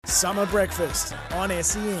Summer Breakfast on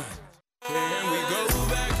SEN.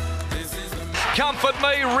 Comfort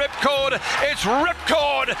me, Ripcord. It's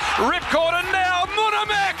Ripcord. Ripcord, and now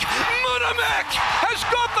Munamek. Munamek has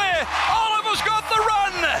got there. Oliver's got the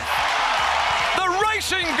run. The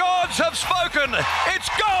racing gods have spoken. It's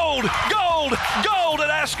gold, gold, gold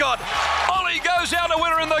at Ascot. Ollie goes out a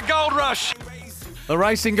winner in the Gold Rush. The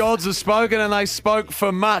racing gods have spoken, and they spoke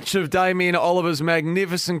for much of Damien Oliver's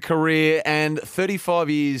magnificent career, and 35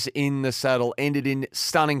 years in the saddle ended in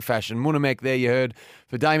stunning fashion. Munamek there, you heard,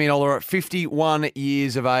 for Damien Oliver at 51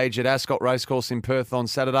 years of age at Ascot Racecourse in Perth on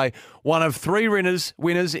Saturday. One of three winners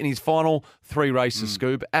in his final three races,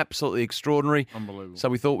 Scoob. Absolutely extraordinary. Unbelievable. So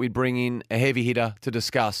we thought we'd bring in a heavy hitter to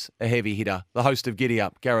discuss a heavy hitter. The host of Giddy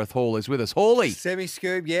Up, Gareth Hall, is with us. Hawley.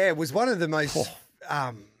 Semi-Scoob, yeah, it was one of the most...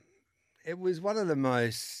 It was one of the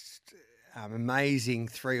most amazing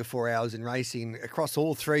 3 or 4 hours in racing across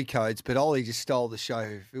all three codes, but Ollie just stole the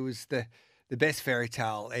show. It was the best fairy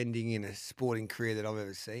tale ending in a sporting career that I've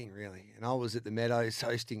ever seen, really. And I was at the Meadows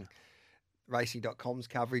hosting Racing.com's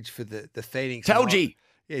coverage for the Phoenix. Talgie.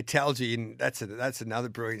 Yeah, Talgie, and that's another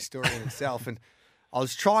brilliant story in itself. And I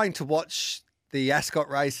was trying to watch the Ascot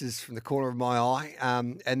races from the corner of my eye,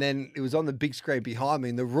 and then it was on the big screen behind me,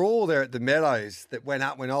 and the roar there at the Meadows that went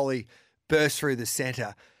up when Ollie burst through the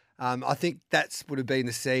centre. I think that would have been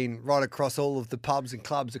the scene right across all of the pubs and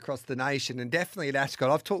clubs across the nation, and definitely at Ascot.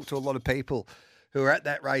 I've talked to a lot of people who were at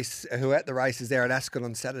that race, who were at the races there at Ascot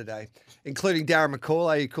on Saturday, including Darren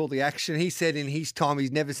McCauley, who called the action. He said in his time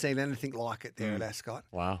he's never seen anything like it there at Ascot.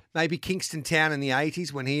 Wow. Maybe Kingston Town in the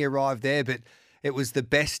 80s when he arrived there, but it was the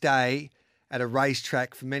best day at a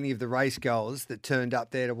racetrack for many of the race goers that turned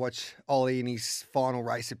up there to watch Ollie in his final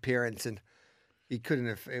race appearance, and he couldn't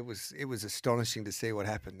have. It was astonishing to see what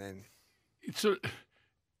happened then.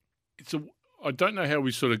 I don't know how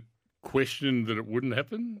we sort of questioned that it wouldn't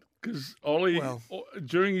happen, because Ollie,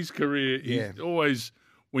 during his career, he's always,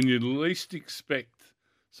 when you least expect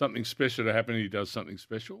something special to happen, he does something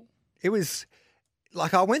special. It was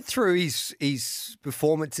like I went through his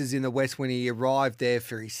performances in the West when he arrived there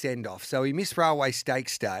for his send-off. So he missed Railway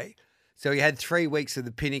Stakes Day. So he had 3 weeks of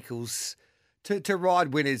the Pinnacles to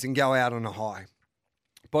ride winners and go out on a high.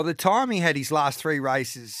 By the time he had his last 3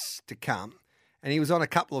 races to come, and he was on a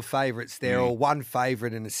couple of favourites there, or one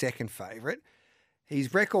favourite and a second favourite,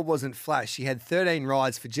 his record wasn't flash. He had 13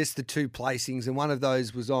 rides for just the 2 placings, and one of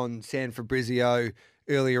those was on San Fabrizio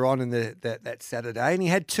earlier on in that Saturday. And he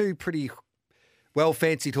had 2 pretty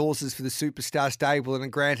well-fancied horses for the Superstar stable, and a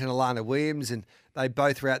Grant and Alana Williams, and they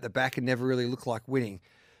both were out the back and never really looked like winning.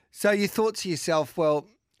 So you thought to yourself, well,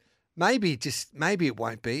 maybe it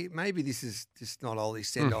won't be. Maybe this is just not Ollie's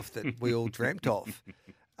send-off that we all dreamt of.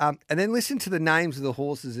 And then listen to the names of the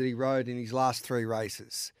horses that he rode in his last 3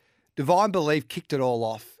 races. Divine Belief kicked it all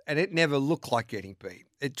off, and it never looked like getting beat.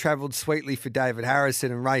 It travelled sweetly for David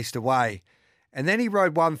Harrison and raced away. And then he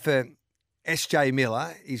rode one for S.J.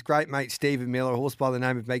 Miller, his great mate Stephen Miller, a horse by the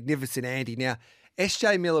name of Magnificent Andy. Now,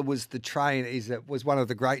 S.J. Miller was was one of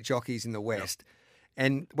the great jockeys in the West. Yep.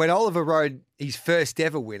 And when Oliver rode his first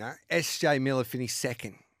ever winner, S.J. Miller finished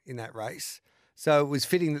second in that race. So it was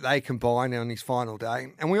fitting that they combined on his final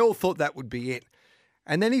day. And we all thought that would be it.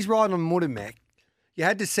 And then he's riding on Munamek. You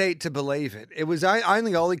had to see it to believe it. It was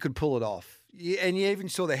only Ollie could pull it off. And you even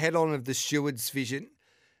saw the head-on of the steward's vision.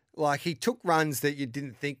 Like, he took runs that you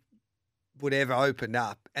didn't think would ever open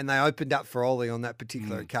up, and they opened up for Ollie on that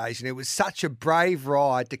particular occasion. It was such a brave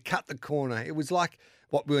ride to cut the corner. It was like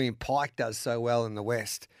what William Pike does so well in the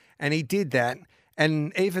West, and he did that.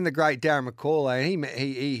 And even the great Darren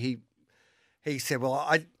McCauley, he said, well,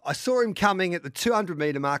 I saw him coming at the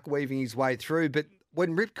 200-metre mark, weaving his way through, but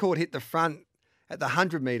when Ripcord hit the front at the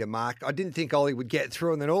 100-metre mark, I didn't think Ollie would get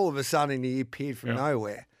through, and then all of a sudden he appeared from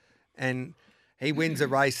nowhere. And he wins a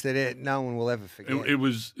race that no one will ever forget. It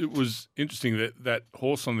was interesting that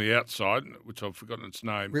horse on the outside, which I've forgotten its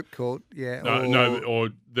name. Ripcord, yeah. Or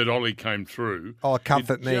that Ollie came through. Oh,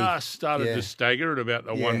 Comfort Me. Just started to stagger at about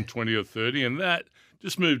the 120 or 30, and that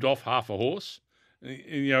just moved off half a horse.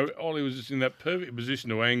 And Ollie was just in that perfect position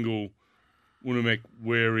to angle Munamek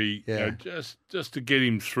where he, just to get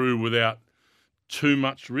him through without too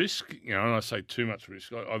much risk. And I say too much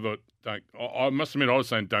risk. I thought, I must admit, I was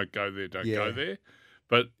saying, don't go there, don't go there.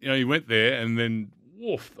 But, he went there and then,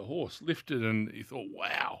 woof, the horse lifted and he thought,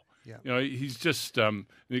 wow. Yeah. He's just, and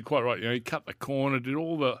you're quite right, he cut the corner, did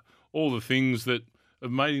all the things that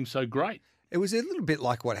have made him so great. It was a little bit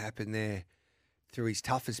like what happened there through his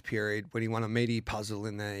toughest period when he won a meaty puzzle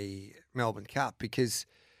in the Melbourne Cup, because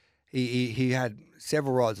He had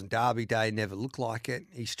several rides on Derby Day, never looked like it.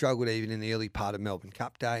 He struggled even in the early part of Melbourne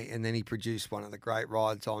Cup Day, and then he produced one of the great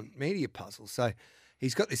rides on Media Puzzle. So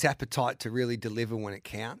he's got this appetite to really deliver when it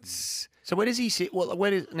counts. So where does he sit? Well,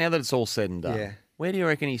 now that it's all said and done, Yeah. where do you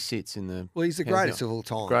reckon he sits in the? Well, he's the greatest of all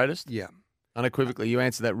time. Greatest? Yeah. Unequivocally, you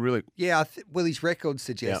answered that really. Yeah, well, his records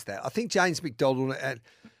suggest that. I think James McDonald,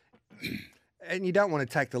 and you don't want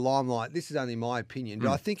to take the limelight, this is only my opinion, but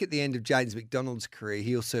I think at the end of James McDonald's career,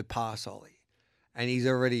 he'll surpass Ollie. And he's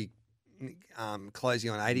already closing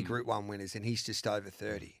on 80 Group 1 winners, and he's just over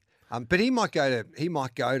 30. But he might go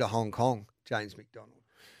to Hong Kong, James McDonald.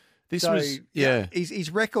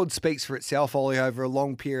 His record speaks for itself, Ollie, over a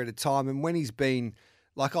long period of time. And when he's been,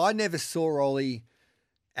 like, I never saw Ollie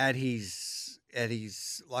at his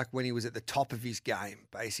like when he was at the top of his game,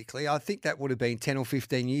 basically. I think that would have been 10 or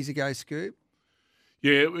 15 years ago, Scoop.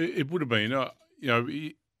 Yeah, it would have been.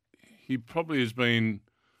 He probably has been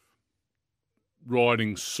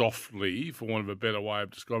riding softly, for want of a better way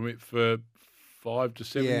of describing it, for 5 to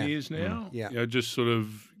 7 years now. Yeah. Just sort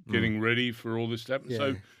of getting ready for all this to happen. Yeah.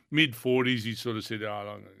 So mid-40s, he sort of said, I'm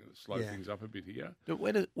going to slow things up a bit here. But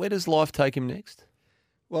where does life take him next?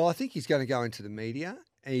 Well, I think he's going to go into the media,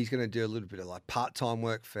 and he's going to do a little bit of like part-time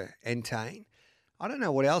work for Entain. I don't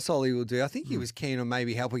know what else Ollie will do. I think he was keen on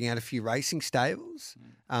maybe helping out a few racing stables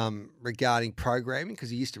regarding programming,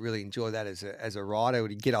 because he used to really enjoy that as a rider.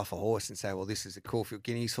 Would he get off a horse and say, well, this is a Caulfield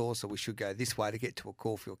Guineas horse, or we should go this way to get to a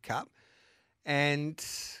Caulfield Cup. And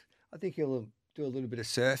I think he'll do a little bit of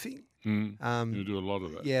surfing. He'll do a lot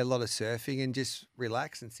of that. Yeah, a lot of surfing, and just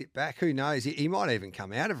relax and sit back. Who knows? He might even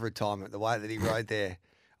come out of retirement the way that he rode there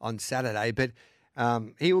on Saturday. But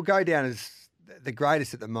he will go down as the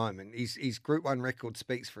greatest at the moment. His Group 1 record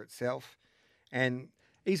speaks for itself. And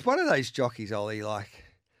he's one of those jockeys, Ollie, like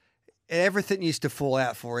everything used to fall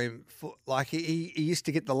out for him. Like he used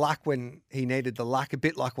to get the luck when he needed the luck, a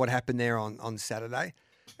bit like what happened there on Saturday.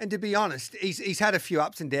 And to be honest, he's had a few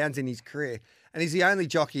ups and downs in his career. And he's the only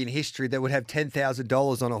jockey in history that would have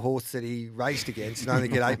 $10,000 on a horse that he raced against and only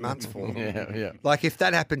get 8 months for. Yeah. Like if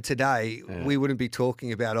that happened today, we wouldn't be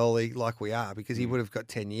talking about Ollie like we are, because he would have got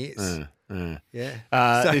 10 years.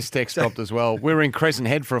 This text dropped as well. We were in Crescent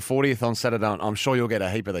Head for a 40th on Saturday. I'm sure you'll get a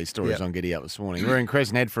heap of these stories on Giddy Up this morning. We were in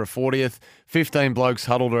Crescent Head for a 40th. 15 blokes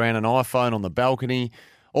huddled around an iPhone on the balcony.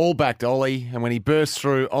 All backed Ollie, and when he burst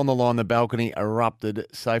through on the line, the balcony erupted.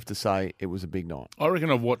 Safe to say, it was a big night. I reckon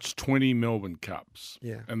I've watched 20 Melbourne Cups.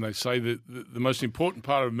 Yeah. And they say that the most important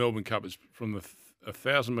part of Melbourne Cup is from the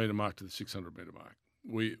 1,000-metre mark to the 600-metre mark,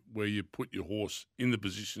 where you put your horse in the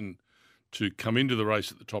position to come into the race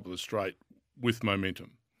at the top of the straight with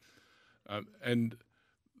momentum. And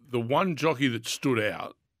the one jockey that stood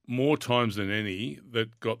out more times than any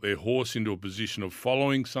that got their horse into a position of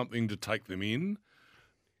following something to take them in,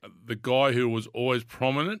 the guy who was always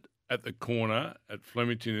prominent at the corner at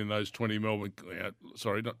Flemington in those 20 Melbourne,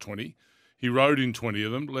 sorry, not 20. He rode in 20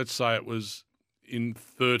 of them. Let's say it was in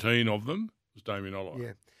 13 of them, was Damien Oliver.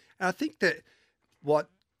 Yeah. And I think that what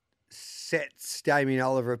sets Damien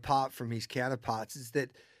Oliver apart from his counterparts is that,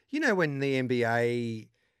 when the NBA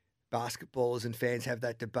basketballers and fans have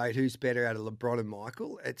that debate, who's better out of LeBron and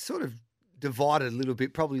Michael, it's sort of divided a little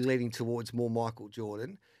bit, probably leaning towards more Michael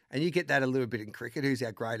Jordan. And you get that a little bit in cricket. Who's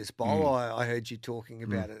our greatest bowler? I heard you talking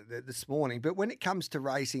about it this morning. But when it comes to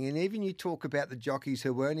racing, and even you talk about the jockeys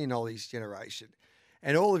who weren't in Ollie's generation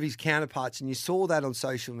and all of his counterparts, and you saw that on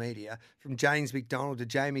social media, from James McDonald to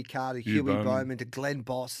Jamie Carter, Huey Bowman to Glenn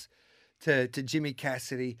Boss to Jimmy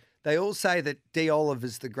Cassidy, they all say that D.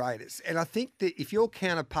 Oliver's the greatest. And I think that if your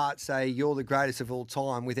counterparts say you're the greatest of all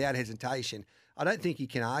time without hesitation, I don't think you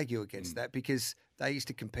can argue against that, because they used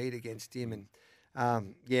to compete against him. And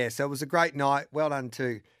so it was a great night. Well done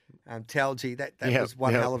to Talgi. That was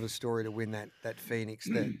one hell of a story to win that Phoenix.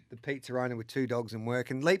 The pizza owner with 2 dogs in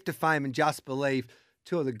work. And Leap to Fame and Just Believe,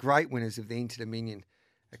 2 of the great winners of the Inter-Dominion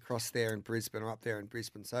across there in Brisbane, or up there in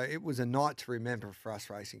Brisbane. So it was a night to remember for us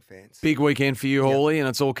racing fans. Big weekend for you, Hawley, and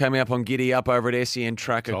it's all coming up on Giddy Up over at SEN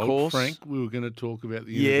Track, of course. Frank we were going to talk about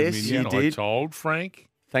the Yes, Inter-Dominion. you did. I told Frank.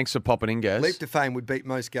 Thanks for popping in, Gaz. Leap to Fame would beat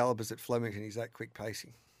most gallopers at Flemington. He's that quick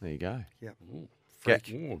pacing. There you go. Yep.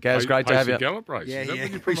 Gaz, great to have you. Gallop race. Yeah, Is that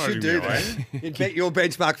what you're we should promoting do now, that. You'd bet your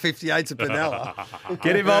benchmark 58's at Benalla.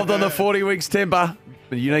 Get involved on the 40 weeks temper,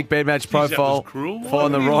 the unique bed match Geez, that was profile. cruel. Why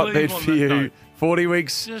Find the would he right leave bed on for that you. note? 40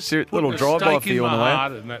 weeks, Just little put a drive-by stake for you in on my the way.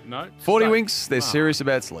 heart in that note. 40 Stake. winks, they're serious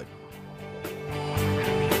about sleep.